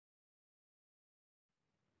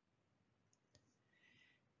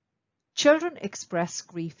Children express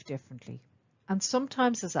grief differently, and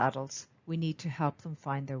sometimes as adults, we need to help them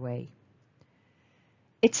find their way.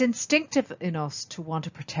 It's instinctive in us to want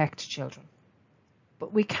to protect children,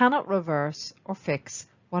 but we cannot reverse or fix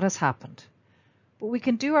what has happened. But we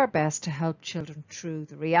can do our best to help children through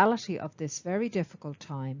the reality of this very difficult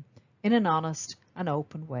time in an honest and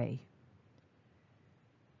open way.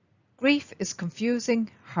 Grief is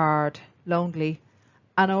confusing, hard, lonely,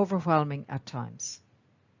 and overwhelming at times.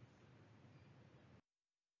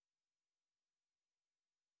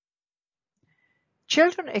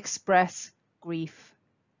 Children express grief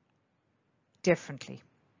differently.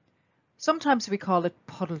 Sometimes we call it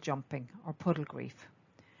puddle jumping or puddle grief.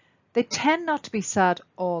 They tend not to be sad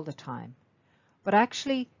all the time, but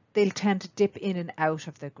actually they'll tend to dip in and out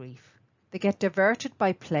of their grief. They get diverted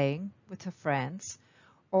by playing with their friends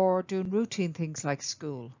or doing routine things like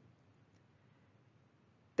school.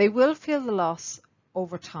 They will feel the loss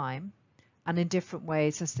over time and in different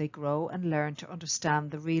ways as they grow and learn to understand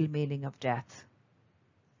the real meaning of death.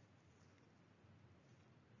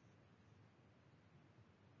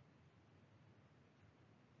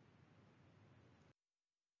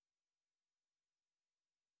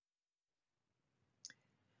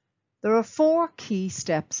 There are 4 key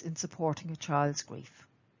steps in supporting a child's grief.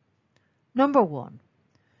 Number 1,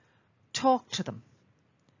 talk to them.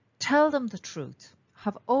 Tell them the truth.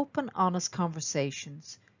 Have open, honest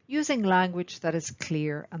conversations using language that is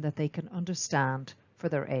clear and that they can understand for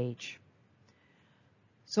their age.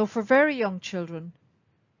 So for very young children,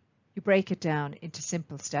 you break it down into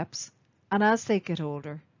simple steps, and as they get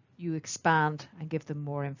older, you expand and give them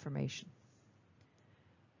more information.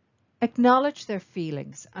 Acknowledge their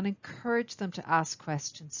feelings and encourage them to ask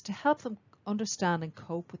questions to help them understand and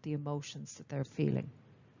cope with the emotions that they're feeling.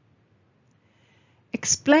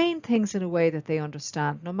 Explain things in a way that they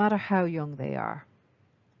understand, no matter how young they are.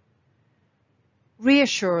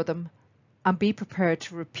 Reassure them and be prepared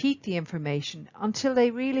to repeat the information until they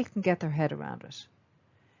really can get their head around it.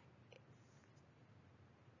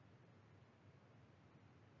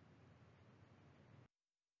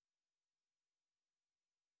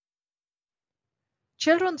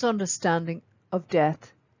 Children's understanding of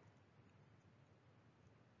death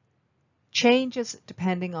changes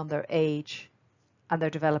depending on their age and their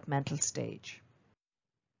developmental stage.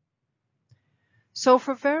 So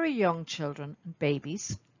for very young children and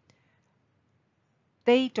babies,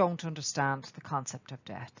 they don't understand the concept of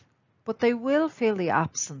death, but they will feel the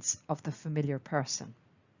absence of the familiar person.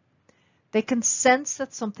 They can sense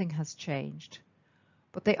that something has changed,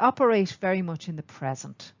 but they operate very much in the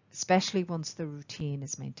present, especially once the routine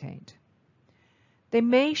is maintained. They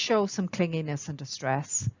may show some clinginess and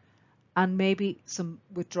distress, and maybe some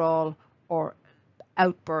withdrawal or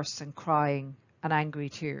outbursts and crying and angry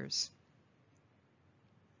tears.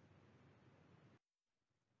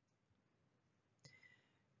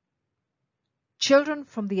 Children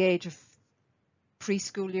from the age of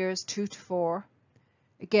preschool years, 2 to 4,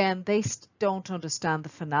 again, they don't understand the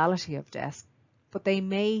finality of death, but they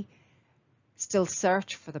may still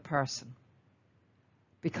search for the person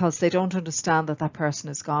because they don't understand that that person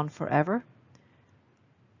is gone forever.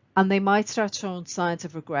 And they might start showing signs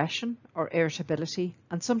of regression or irritability,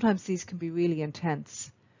 and sometimes these can be really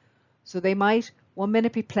intense. So they might one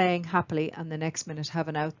minute be playing happily and the next minute have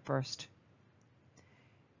an outburst.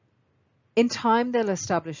 In time, they'll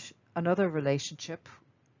establish another relationship,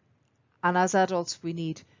 and as adults, we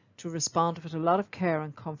need to respond with a lot of care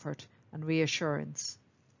and comfort and reassurance.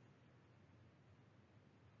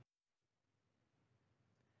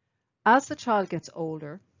 As the child gets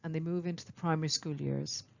older and they move into the primary school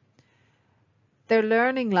years, they're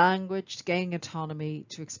learning language, gaining autonomy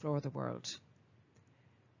to explore the world.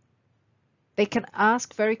 They can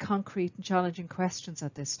ask very concrete and challenging questions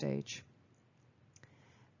at this stage.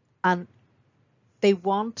 And they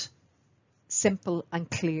want simple and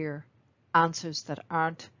clear answers that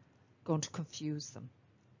aren't going to confuse them.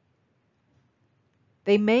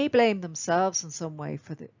 They may blame themselves in some way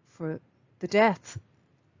for the death,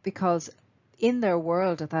 because in their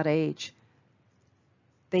world at that age,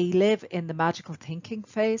 they live in the magical thinking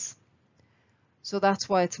phase. So that's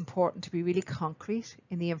why it's important to be really concrete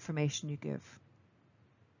in the information you give.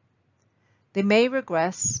 They may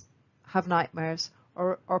regress, have nightmares,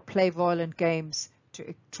 or play violent games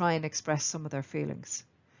to try and express some of their feelings,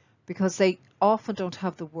 because they often don't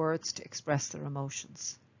have the words to express their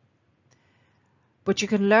emotions. But you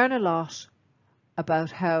can learn a lot about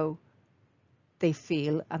how they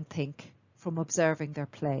feel and think from observing their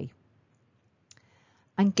play.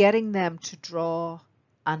 And getting them to draw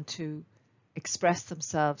and to express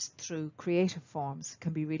themselves through creative forms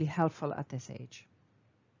can be really helpful at this age.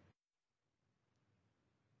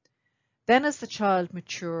 Then as the child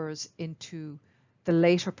matures into the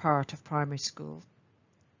later part of primary school,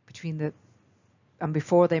 and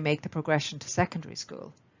before they make the progression to secondary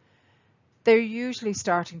school, they're usually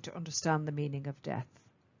starting to understand the meaning of death.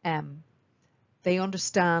 They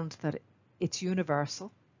understand that it's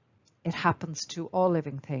universal, it happens to all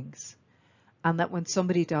living things, and that when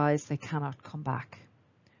somebody dies, they cannot come back.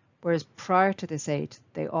 Whereas prior to this age,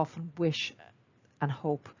 they often wish and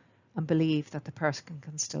hope and believe that the person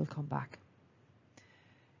can still come back.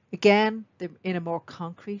 Again, they're in a more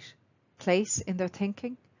concrete place in their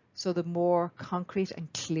thinking, so the more concrete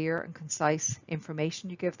and clear and concise information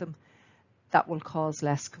you give them, that will cause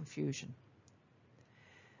less confusion.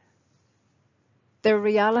 Their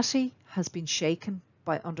reality has been shaken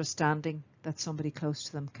by understanding that somebody close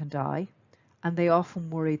to them can die, and they often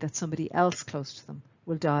worry that somebody else close to them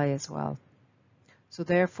will die as well. So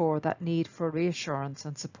therefore, that need for reassurance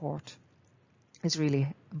and support is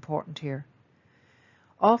really important here.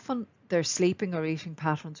 Often their sleeping or eating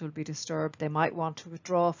patterns will be disturbed. They might want to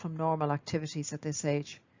withdraw from normal activities at this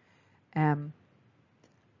age.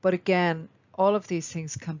 But again, all of these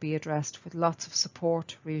things can be addressed with lots of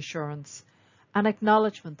support, reassurance, and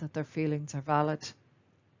acknowledgement that their feelings are valid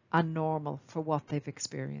and normal for what they've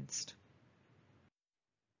experienced.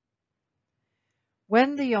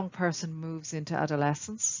 When the young person moves into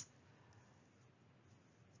adolescence,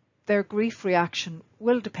 their grief reaction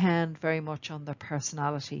will depend very much on their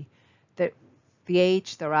personality, the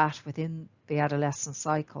age they're at within the adolescent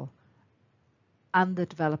cycle, and the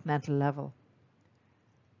developmental level.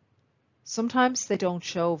 Sometimes they don't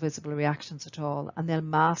show visible reactions at all, and they'll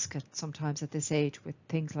mask it sometimes at this age with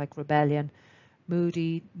things like rebellion,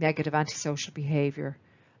 moody, negative, antisocial behaviour.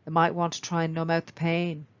 They might want to try and numb out the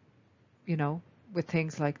pain, with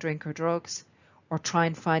things like drink or drugs, or try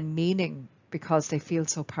and find meaning because they feel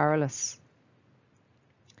so powerless.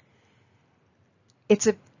 It's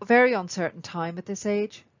a very uncertain time at this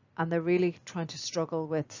age, and they're really trying to struggle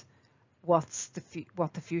with what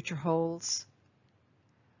the future holds.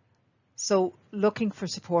 So looking for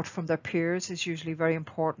support from their peers is usually very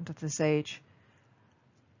important at this age.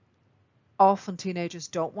 Often teenagers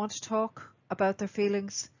don't want to talk about their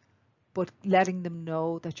feelings, but letting them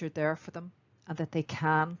know that you're there for them and that they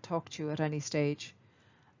can talk to you at any stage,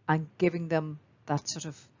 and giving them that sort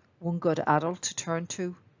of one good adult to turn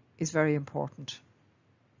to is very important.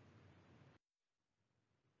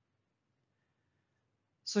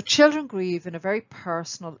 So children grieve in a very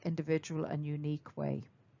personal, individual and unique way.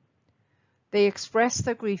 They express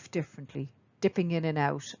their grief differently, dipping in and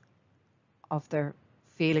out of their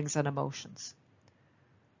feelings and emotions.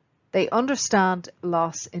 They understand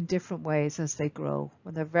loss in different ways as they grow.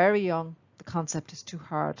 When they're very young, the concept is too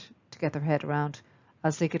hard to get their head around.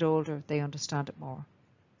 As they get older, they understand it more.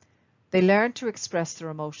 They learn to express their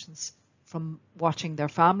emotions from watching their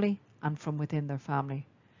family and from within their family.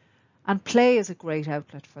 And play is a great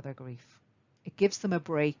outlet for their grief. It gives them a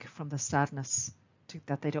break from the sadness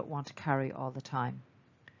that they don't want to carry all the time.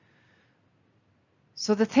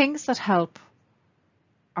 So the things that help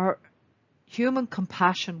are human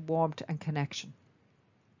compassion, warmth and connection.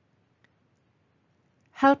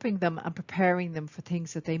 Helping them and preparing them for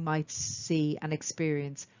things that they might see and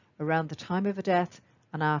experience around the time of a death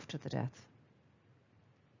and after the death.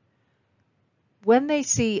 When they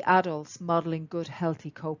see adults modelling good,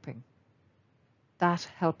 healthy coping, that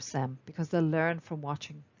helps them because they'll learn from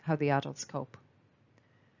watching how the adults cope.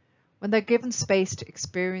 When they're given space to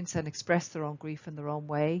experience and express their own grief in their own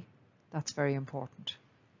way, that's very important.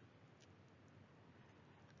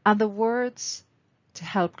 And the words to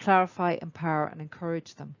help clarify, empower and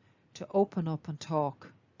encourage them to open up and talk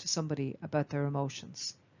to somebody about their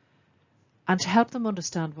emotions, and to help them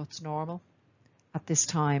understand what's normal at this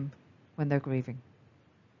time when they're grieving.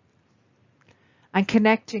 And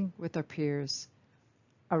connecting with their peers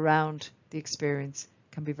around the experience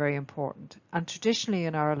can be very important. And traditionally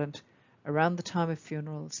in Ireland, around the time of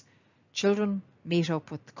funerals, children meet up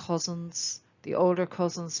with cousins, the older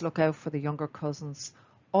cousins look out for the younger cousins.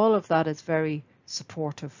 All of that is very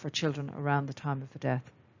supportive for children around the time of a death.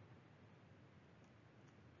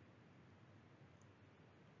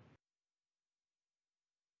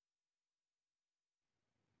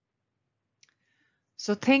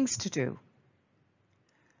 So things to do.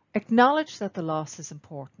 Acknowledge that the loss is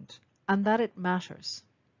important and that it matters.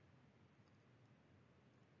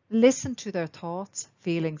 Listen to their thoughts,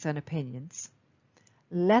 feelings and opinions.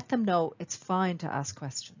 Let them know it's fine to ask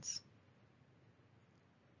questions.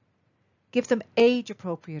 Give them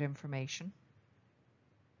age-appropriate information.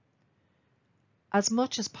 As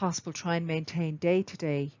much as possible, try and maintain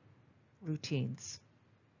day-to-day routines.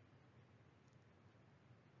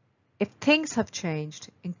 If things have changed,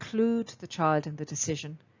 include the child in the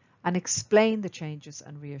decision and explain the changes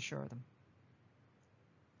and reassure them.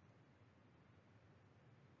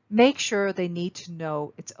 Make sure they need to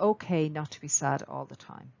know it's okay not to be sad all the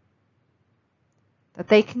time. That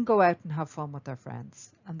they can go out and have fun with their friends,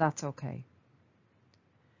 and that's okay.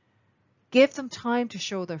 Give them time to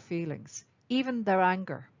show their feelings, even their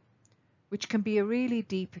anger, which can be a really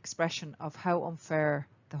deep expression of how unfair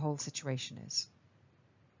the whole situation is.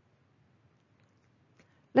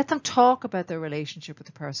 Let them talk about their relationship with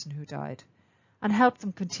the person who died and help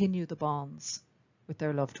them continue the bonds with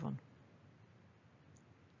their loved one.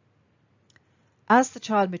 As the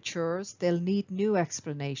child matures, they'll need new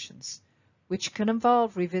explanations, which can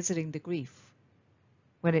involve revisiting the grief.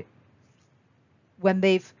 When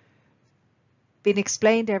they've been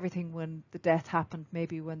explained everything when the death happened,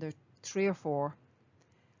 maybe when they're 3 or 4,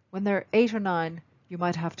 when they're 8 or 9, you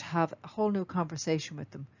might have to have a whole new conversation with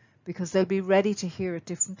them because they'll be ready to hear it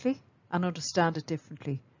differently and understand it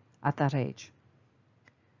differently at that age.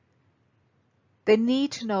 They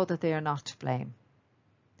need to know that they are not to blame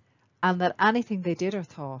and that anything they did or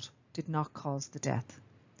thought did not cause the death.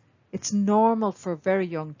 It's normal for very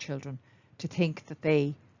young children to think that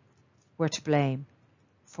they were to blame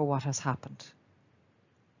for what has happened.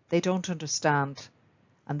 They don't understand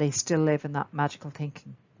and they still live in that magical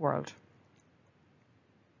thinking world.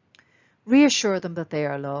 Reassure them that they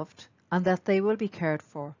are loved and that they will be cared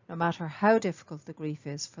for no matter how difficult the grief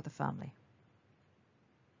is for the family.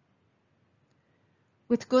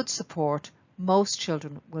 With good support, most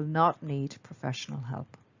children will not need professional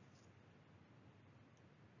help.